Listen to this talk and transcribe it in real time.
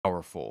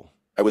powerful.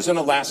 I was in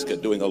Alaska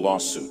doing a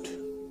lawsuit.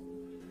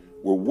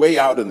 We're way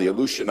out in the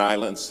Aleutian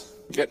Islands,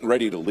 getting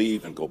ready to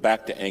leave and go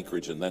back to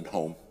Anchorage and then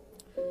home.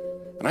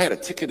 And I had a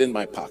ticket in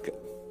my pocket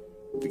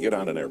to get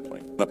on an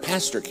airplane. A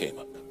pastor came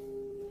up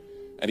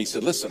and he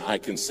said, listen, I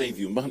can save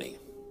you money.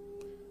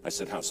 I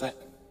said, how's that?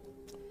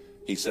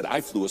 He said,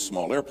 I flew a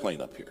small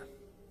airplane up here.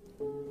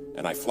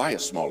 And I fly a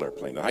small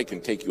airplane, and I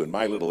can take you in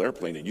my little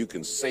airplane, and you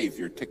can save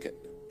your ticket.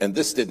 And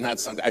this did not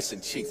sound, I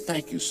said, gee,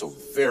 thank you so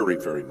very,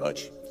 very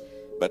much.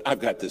 But I've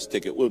got this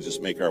ticket. We'll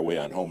just make our way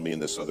on home, me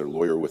and this other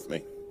lawyer with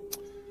me.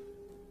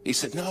 He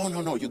said,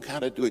 no, you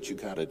gotta do it, you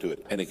gotta do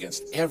it. And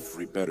against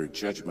every better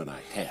judgment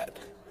I had,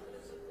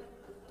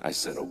 I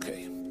said,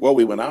 okay. Well,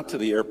 we went out to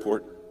the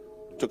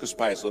airport, took us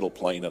by his little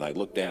plane, and I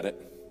looked at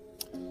it,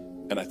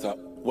 and I thought,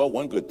 well,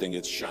 one good thing,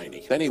 it's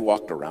shiny. Then he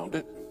walked around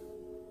it.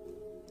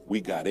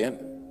 We got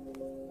in.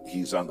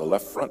 He's on the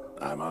left front,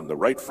 I'm on the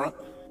right front.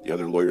 The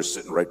other lawyer's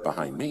sitting right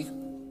behind me.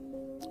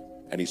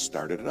 And he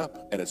started it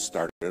up, and it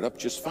started up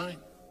just fine.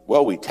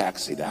 Well, we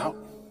taxied out.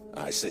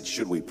 I said,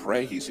 should we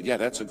pray? He said, yeah,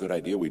 that's a good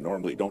idea. We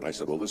normally don't. I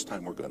said, well, this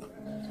time we're gonna.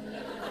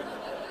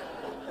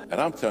 And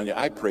I'm telling you,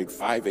 I prayed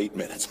 8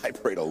 minutes. I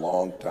prayed a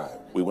long time.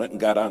 We went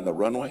and got on the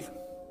runway.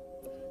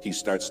 He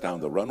starts down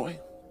the runway.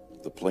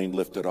 The plane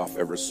lifted off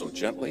ever so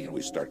gently, and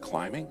we start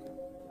climbing.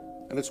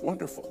 And it's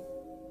wonderful.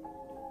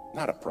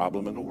 Not a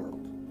problem in the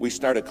world. We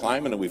started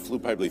climbing, and we flew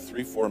probably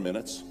 3-4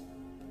 minutes.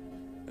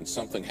 And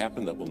something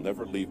happened that will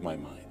never leave my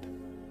mind.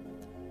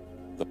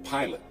 The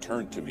pilot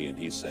turned to me and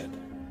he said,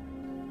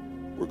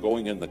 we're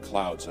going in the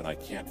clouds and I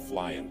can't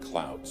fly in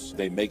clouds.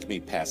 They make me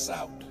pass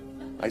out.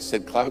 I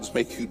said, clouds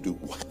make you do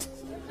what?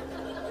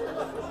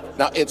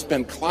 Now, it's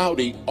been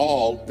cloudy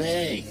all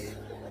day.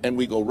 And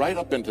we go right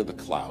up into the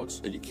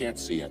clouds and you can't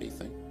see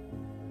anything.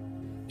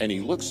 And he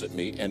looks at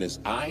me and his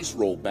eyes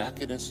roll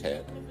back in his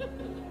head.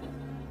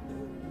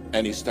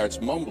 And he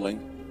starts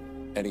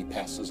mumbling and he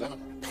passes out.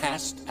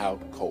 Passed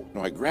out cold.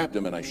 Now I grabbed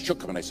him and I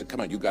shook him and I said,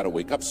 come on, you got to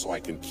wake up so I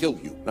can kill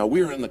you. Now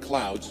we're in the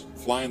clouds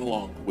flying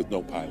along with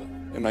no pilot.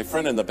 And my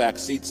friend in the back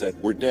seat said,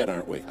 we're dead,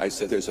 aren't we? I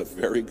said, there's a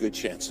very good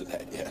chance of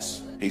that,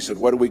 yes. He said,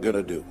 what are we going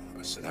to do?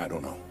 I said, I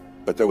don't know.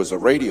 But there was a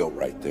radio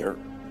right there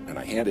and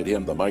I handed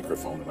him the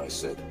microphone and I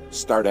said,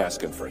 start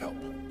asking for help.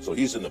 So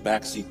he's in the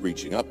back seat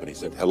reaching up and he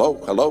said, hello,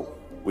 hello.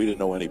 We didn't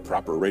know any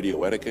proper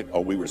radio etiquette.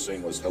 All we were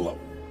saying was hello.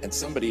 And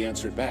somebody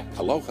answered back,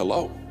 hello,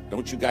 hello.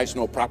 Don't you guys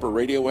know proper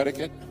radio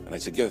etiquette? And I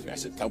said, give it to me. I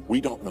said, tell them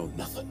we don't know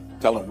nothing.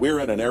 Tell them we're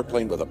in an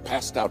airplane with a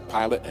passed out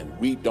pilot and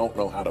we don't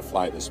know how to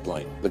fly this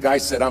plane. The guy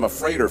said, I'm a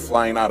freighter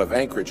flying out of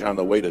Anchorage on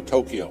the way to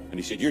Tokyo. And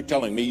he said, you're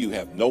telling me you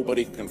have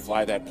nobody who can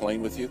fly that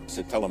plane with you? I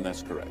said, tell him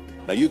that's correct.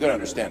 Now you gotta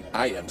understand,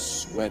 I am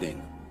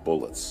sweating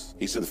bullets.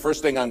 He said, the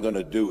first thing I'm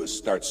gonna do is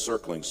start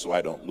circling so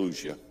I don't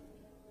lose you,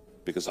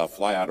 because I'll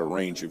fly out of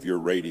range of your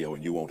radio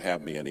and you won't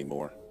have me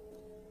anymore.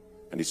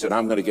 And he said,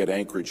 I'm gonna get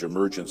Anchorage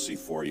Emergency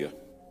for you.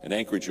 And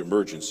Anchorage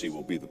Emergency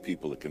will be the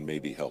people that can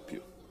maybe help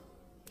you.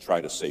 Try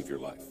to save your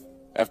life.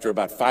 After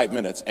about 5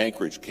 minutes,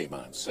 Anchorage came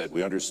on, said,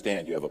 we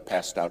understand you have a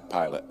passed out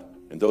pilot,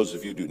 and those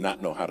of you do not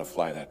know how to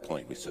fly that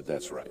plane. We said,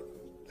 that's right.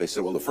 They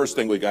said, well, the first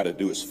thing we got to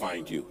do is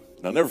find you.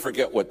 And I'll never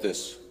forget what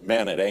this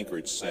man at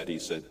Anchorage said. He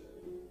said,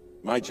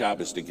 my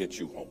job is to get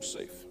you home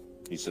safe.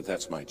 He said,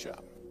 that's my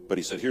job. But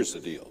he said, here's the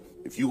deal.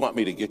 If you want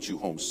me to get you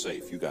home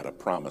safe, you got to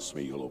promise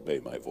me you'll obey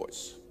my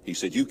voice. He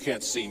said, you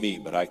can't see me,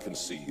 but I can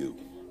see you.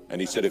 And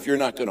he said, if you're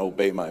not going to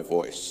obey my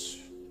voice,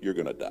 you're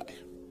going to die.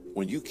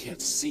 When you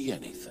can't see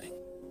anything,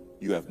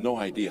 you have no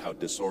idea how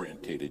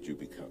disorientated you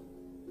become.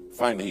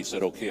 Finally, he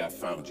said, okay, I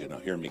found you. Now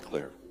hear me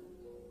clear.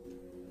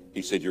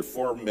 He said, you're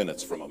 4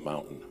 minutes from a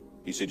mountain.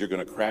 He said, you're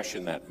going to crash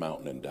in that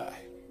mountain and die.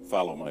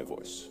 Follow my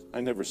voice.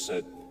 I never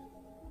said,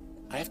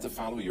 I have to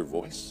follow your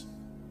voice.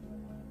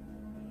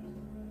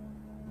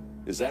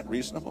 Is that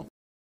reasonable?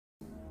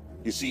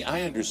 You see,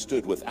 I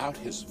understood without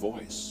his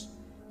voice,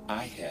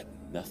 I had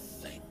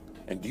nothing.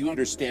 And do you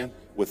understand?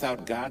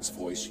 Without God's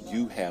voice,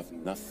 you have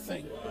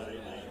nothing.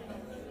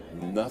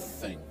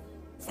 Nothing.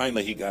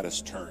 Finally, he got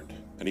us turned.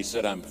 And he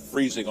said, I'm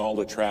freezing all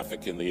the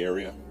traffic in the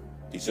area.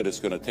 He said, it's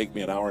going to take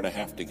me an hour and a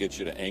half to get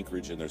you to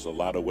Anchorage, and there's a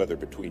lot of weather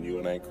between you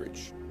and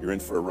Anchorage. You're in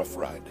for a rough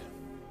ride.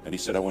 And he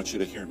said, I want you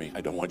to hear me.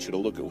 I don't want you to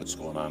look at what's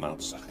going on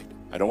outside.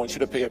 I don't want you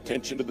to pay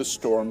attention to the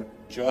storm,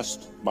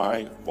 just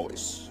my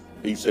voice.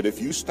 He said,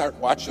 if you start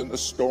watching the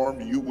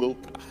storm, you will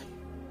die.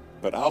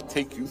 But I'll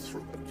take you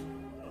through it.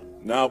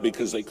 Now,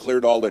 because they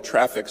cleared all the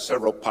traffic,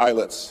 several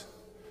pilots,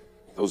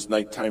 those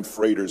nighttime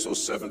freighters, those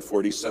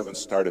 747s,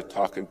 started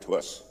talking to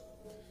us.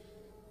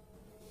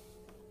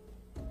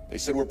 They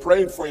said, we're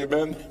praying for you,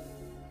 men.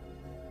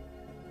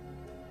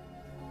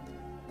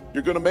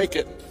 You're going to make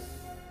it.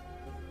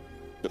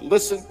 But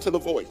listen to the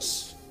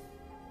voice.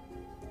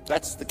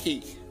 That's the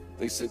key.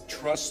 They said,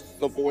 trust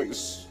the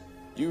voice.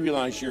 You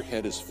realize your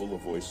head is full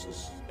of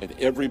voices, and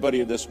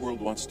everybody in this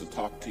world wants to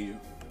talk to you,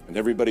 and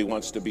everybody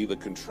wants to be the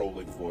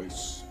controlling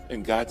voice.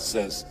 And God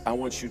says, I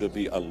want you to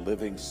be a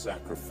living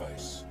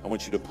sacrifice. I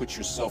want you to put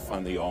yourself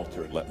on the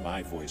altar and let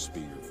my voice be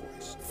your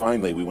voice.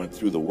 Finally, we went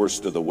through the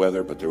worst of the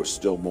weather, but there was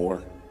still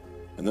more.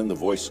 And then the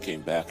voice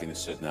came back and he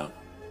said, now,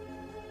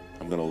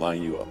 I'm going to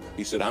line you up.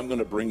 He said, I'm going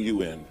to bring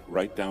you in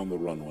right down the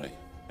runway.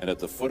 And at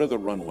the foot of the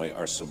runway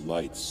are some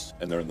lights,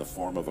 and they're in the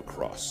form of a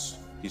cross.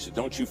 He said,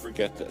 don't you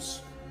forget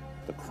this.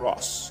 The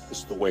cross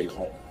is the way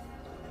home.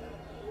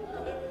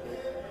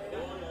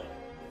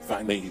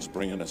 Finally, he's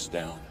bringing us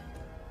down.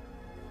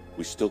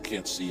 We still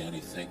can't see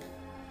anything.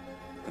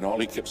 And all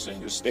he kept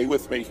saying is, stay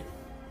with me.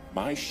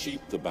 My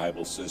sheep, the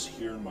Bible says,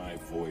 hear my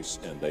voice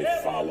and they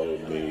follow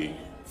me.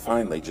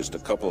 Finally, just a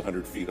couple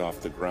 100 feet off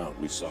the ground,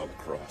 we saw the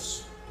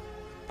cross.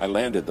 I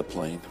landed the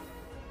plane.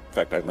 In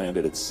fact, I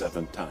landed it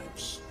 7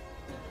 times.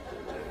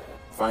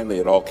 Finally,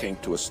 it all came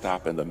to a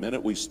stop, and the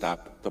minute we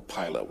stopped, the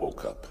pilot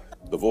woke up.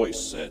 The voice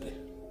said,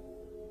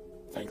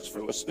 thanks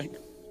for listening.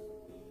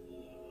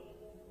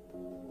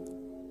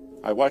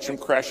 I watch them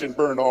crash and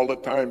burn all the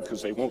time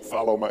because they won't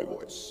follow my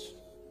voice.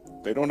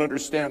 They don't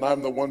understand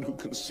I'm the one who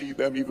can see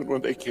them even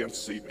when they can't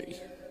see me.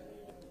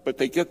 But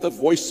they get the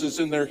voices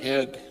in their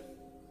head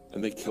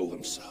and they kill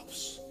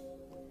themselves.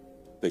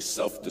 They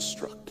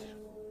self-destruct.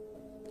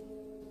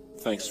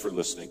 Thanks for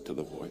listening to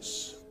the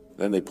voice.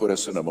 Then they put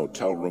us in a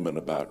motel room at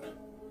about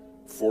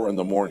 4 in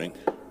the morning.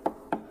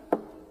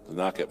 They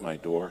knock at my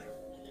door.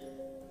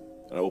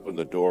 And I opened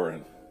the door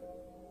and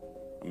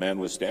a man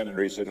was standing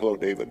there. He said, hello,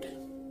 David.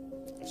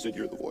 I said,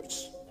 you're the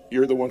voice.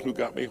 You're the one who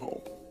got me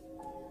home.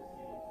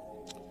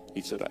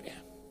 He said, I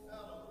am.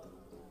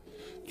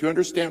 Do you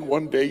understand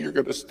one day you're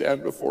going to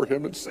stand before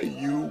him and say,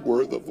 you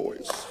were the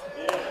voice.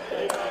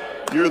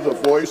 You're the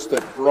voice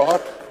that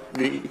brought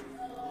me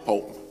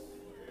home.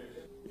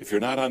 If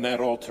you're not on that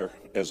altar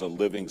as a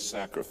living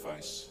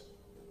sacrifice,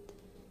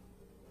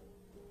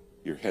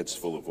 your head's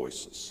full of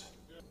voices.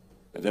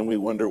 And then we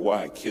wonder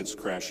why kids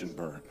crash and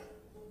burn.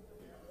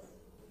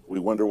 We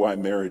wonder why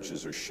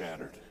marriages are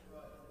shattered.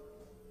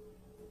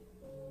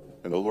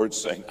 And the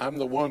Lord's saying, I'm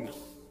the one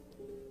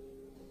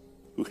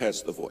who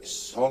has the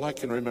voice. All I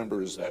can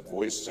remember is that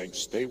voice saying,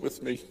 stay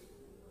with me.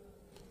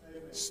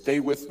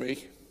 Stay with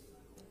me.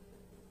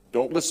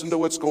 Don't listen to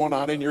what's going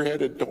on in your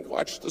head and don't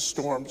watch the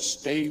storm.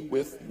 Stay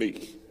with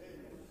me.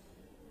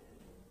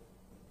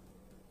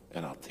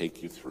 And I'll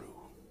take you through.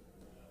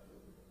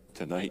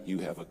 Tonight you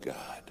have a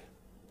God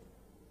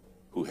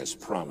who has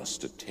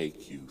promised to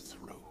take you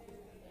through.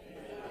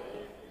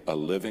 A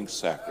living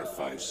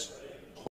sacrifice